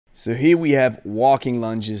So here we have walking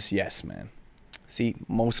lunges. Yes, man. See,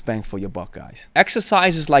 most bang for your buck, guys.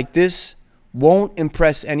 Exercises like this won't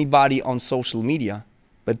impress anybody on social media,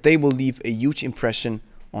 but they will leave a huge impression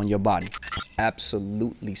on your body.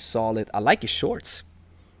 Absolutely solid. I like his shorts.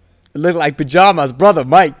 They look like pajamas, brother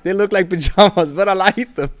Mike. They look like pajamas, but I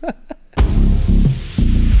like them.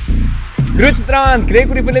 Grüezi dran,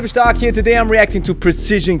 Gregory from Lebe Stark here. Today I'm reacting to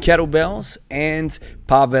Precision Kettlebells and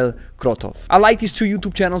Pavel Krotov. I like these two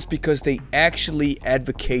YouTube channels because they actually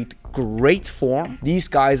advocate great form. These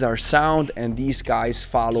guys are sound and these guys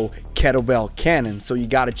follow kettlebell canon, so you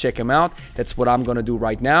gotta check them out. That's what I'm gonna do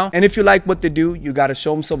right now. And if you like what they do, you gotta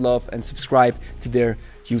show them some love and subscribe to their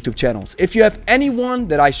YouTube channels. If you have anyone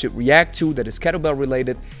that I should react to that is kettlebell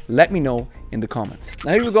related, let me know in the comments.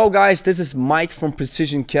 Now here we go, guys. This is Mike from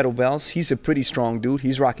Precision Kettlebells. He's a pretty strong dude.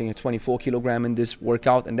 He's rocking a 24 kilogram in this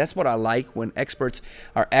workout, and that's what I like when experts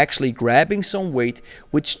are actually grabbing some weight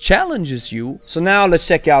which challenges you. So now let's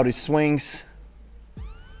check out his swings.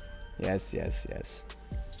 Yes, yes, yes.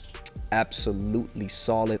 Absolutely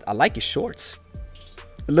solid. I like his shorts.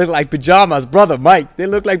 They look like pajamas, brother Mike. They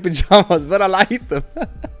look like pajamas, but I like them.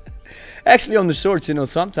 Actually, on the shorts, you know,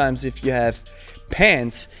 sometimes if you have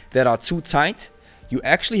pants that are too tight, you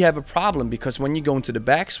actually have a problem, because when you go into the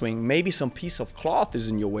backswing, maybe some piece of cloth is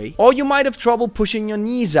in your way, or you might have trouble pushing your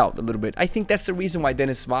knees out a little bit. I think that's the reason why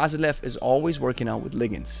Denis Vasilev is always working out with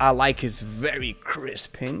leggings. I like his very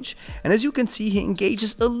crisp hinge, and as you can see, he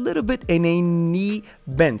engages a little bit in a knee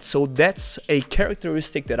bend, so that's a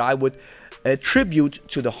characteristic that I would attribute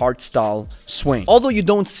to the hardstyle swing. Although you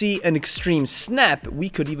don't see an extreme snap, we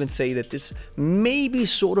could even say that this maybe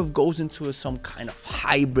sort of goes into some kind of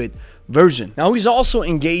hybrid version. Now he's also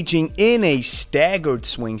engaging in a staggered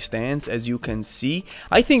swing stance, as you can see.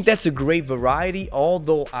 I think that's a great variety,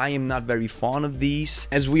 although I am not very fond of these.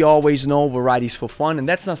 As we always know, varieties for fun, and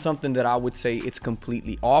that's not something that I would say it's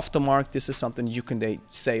completely off the mark. This is something you can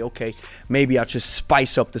say, okay, maybe I'll just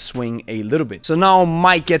spice up the swing a little bit. So now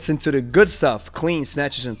Mike gets into the good stuff, clean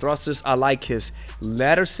snatches and thrusters. I like his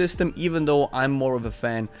ladder system, even though I'm more of a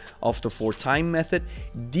fan of the 4-time method.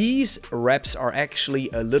 These reps are actually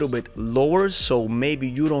a little bit lower, so maybe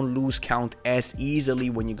you don't lose count as easily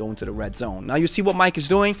when you go into the red zone. Now you see what Mike is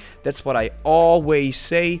doing. That's what I always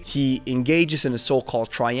say. He engages in a so-called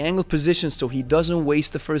triangle position, so he doesn't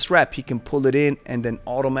waste the first rep. He can pull it in and then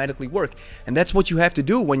automatically work, and that's what you have to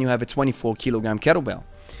do when you have a 24 kilogram kettlebell.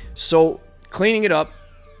 So cleaning it up,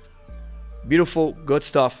 beautiful, good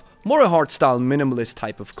stuff. More a hardstyle minimalist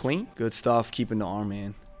type of clean. Good stuff, keeping the arm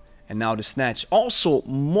in. And now the snatch, also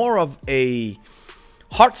more of a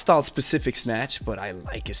hardstyle specific snatch, but I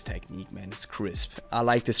like his technique, man. It's crisp. I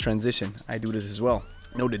like this transition. I do this as well.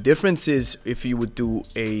 No, the difference is, if you would do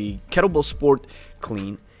a kettlebell sport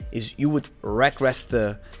clean, is you would rack rest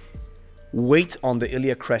the weight on the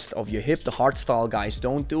iliac crest of your hip. The hardstyle guys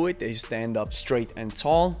don't do it. They stand up straight and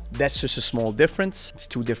tall. That's just a small difference. It's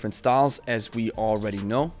two different styles, as we already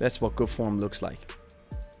know. That's what good form looks like.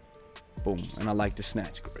 Boom. And I like the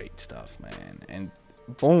snatch. Great stuff, man. And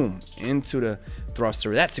boom, into the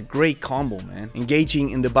thruster. That's a great combo, man.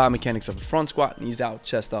 Engaging in the biomechanics of a front squat, knees out,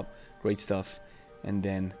 chest up. Great stuff. And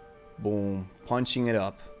then boom, punching it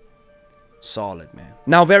up. Solid, man.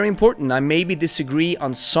 Now, very important, I maybe disagree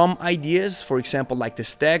on some ideas, for example, like the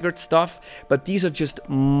staggered stuff, but these are just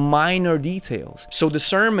minor details. So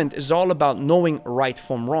discernment is all about knowing right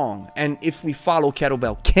from wrong. And if we follow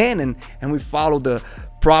kettlebell canon and we follow the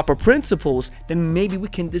proper principles, then maybe we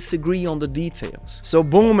can disagree on the details. So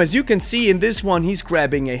boom, as you can see in this one, he's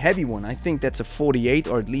grabbing a heavy one. I think that's a 48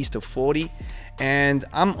 or at least a 40. And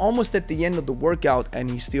I'm almost at the end of the workout and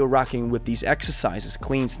he's still rocking with these exercises,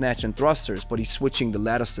 clean snatch and thrusters, but he's switching the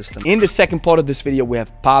ladder system. In the second part of this video, we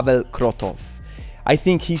have Pavel Krotov. I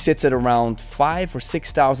think he sits at around 5,000 or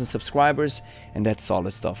 6,000 subscribers, and that's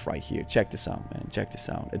solid stuff right here. Check this out, man. Check this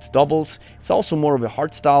out. It's doubles. It's also more of a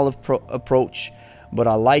hardstyle approach, but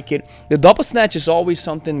I like it. The double snatch is always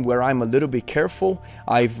something where I'm a little bit careful.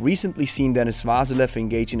 I've recently seen Denis Vasilev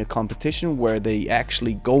engage in a competition where they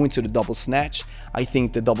actually go into the double snatch. I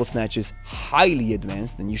think the double snatch is highly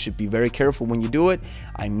advanced and you should be very careful when you do it.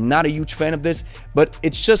 I'm not a huge fan of this, but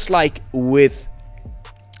it's just like with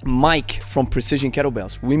Mike from Precision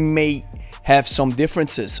Kettlebells. We may have some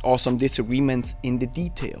differences or some disagreements in the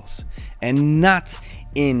details and not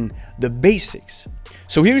in the basics.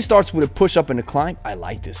 So here he starts with a push-up and a climb. I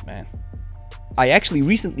like this, man. I actually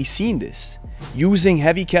recently seen this, using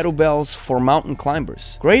heavy kettlebells for mountain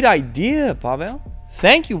climbers. Great idea, Pavel.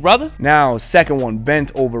 Thank you, brother. Now, second one,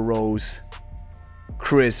 bent over rows.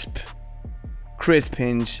 Crisp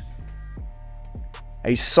hinge.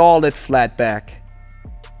 A solid flat back.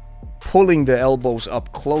 pulling the elbows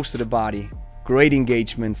up close to the body. Great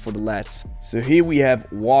engagement for the lats. So here we have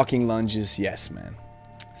walking lunges. Yes, man.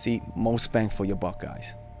 See, most bang for your buck,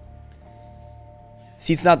 guys.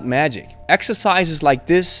 See, it's not magic. Exercises like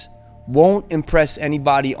this won't impress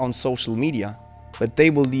anybody on social media, but they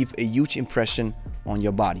will leave a huge impression on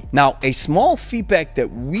your body. Now, a small feedback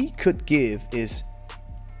that we could give is,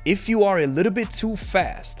 if you are a little bit too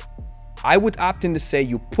fast, I would opt in to say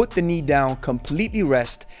you put the knee down, completely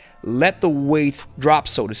rest, let the weights drop,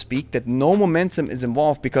 so to speak, that no momentum is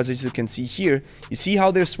involved, because as you can see here, you see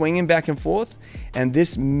how they're swinging back and forth, and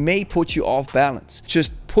this may put you off balance.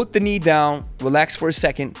 Just put the knee down, relax for a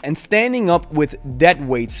second, and standing up with dead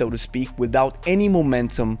weight, so to speak, without any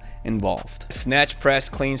momentum involved. Snatch, press,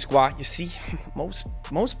 clean squat. You see,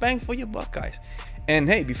 most bang for your buck, guys. And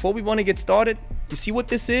hey, before we want to get started, you see what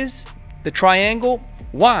this is? The triangle.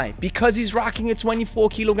 Why? Because he's rocking a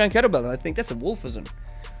 24-kilogram kettlebell, and I think that's a Wolfism.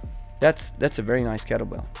 That's a very nice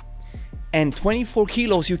kettlebell. And 24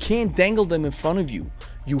 kilos, you can't dangle them in front of you.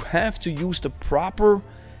 You have to use the proper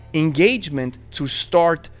engagement to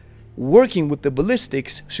start working with the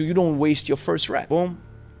ballistics so you don't waste your first rep. Boom.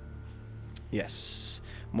 Yes.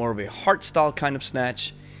 More of a heart style kind of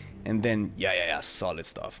snatch. And then, yeah, solid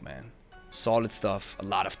stuff, man. Solid stuff. A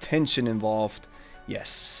lot of tension involved.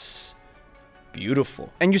 Yes.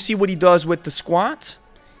 Beautiful. And you see what he does with the squat?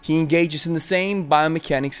 He engages in the same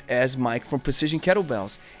biomechanics as Mike from Precision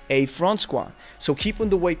Kettlebells, a front squat. So keeping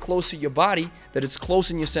the weight close to your body, that it's close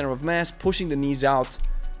in your center of mass, pushing the knees out.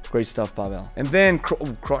 Great stuff, Pavel. And then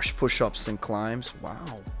crush push-ups and climbs. Wow,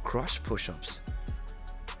 crush push-ups.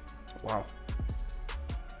 Wow.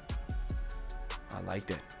 I like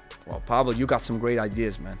that. Well, Pavel, you got some great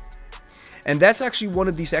ideas, man. And that's actually one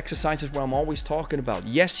of these exercises where I'm always talking about.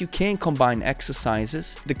 Yes, you can combine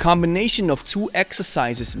exercises. The combination of two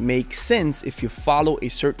exercises makes sense if you follow a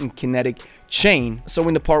certain kinetic chain. So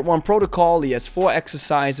in the part 1 protocol, he has 4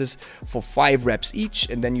 exercises for 5 reps each,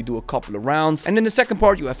 and then you do a couple of rounds. And in the second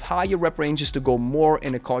part, you have higher rep ranges to go more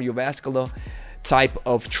in a cardiovascular type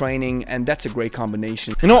of training, and that's a great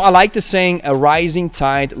combination. You know, I like the saying, a rising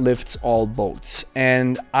tide lifts all boats,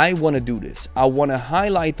 and I want to do this. I want to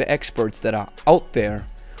highlight the experts that are out there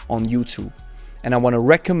on YouTube, and I want to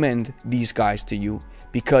recommend these guys to you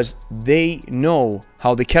because they know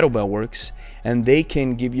how the kettlebell works, and they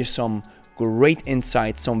can give you some great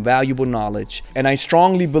insights, some valuable knowledge. And I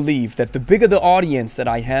strongly believe that the bigger the audience that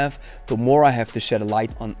I have, the more I have to shed a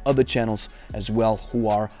light on other channels as well who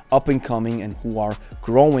are up and coming and who are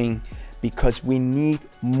growing, because we need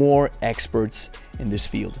more experts in this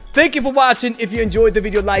field. Thank you for watching. If you enjoyed the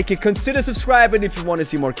video, like it, consider subscribing if you want to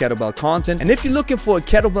see more kettlebell content. And if you're looking for a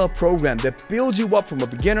kettlebell program that builds you up from a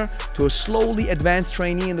beginner to a slowly advanced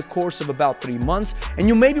trainee in the course of about 3 months, and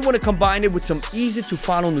you maybe want to combine it with some easy to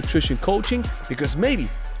follow nutrition coaching, because maybe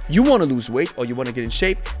you want to lose weight or you want to get in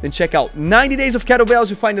shape, then check out 90 Days of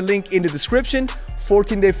Kettlebells. You'll find the link in the description.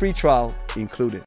 14-day free trial included.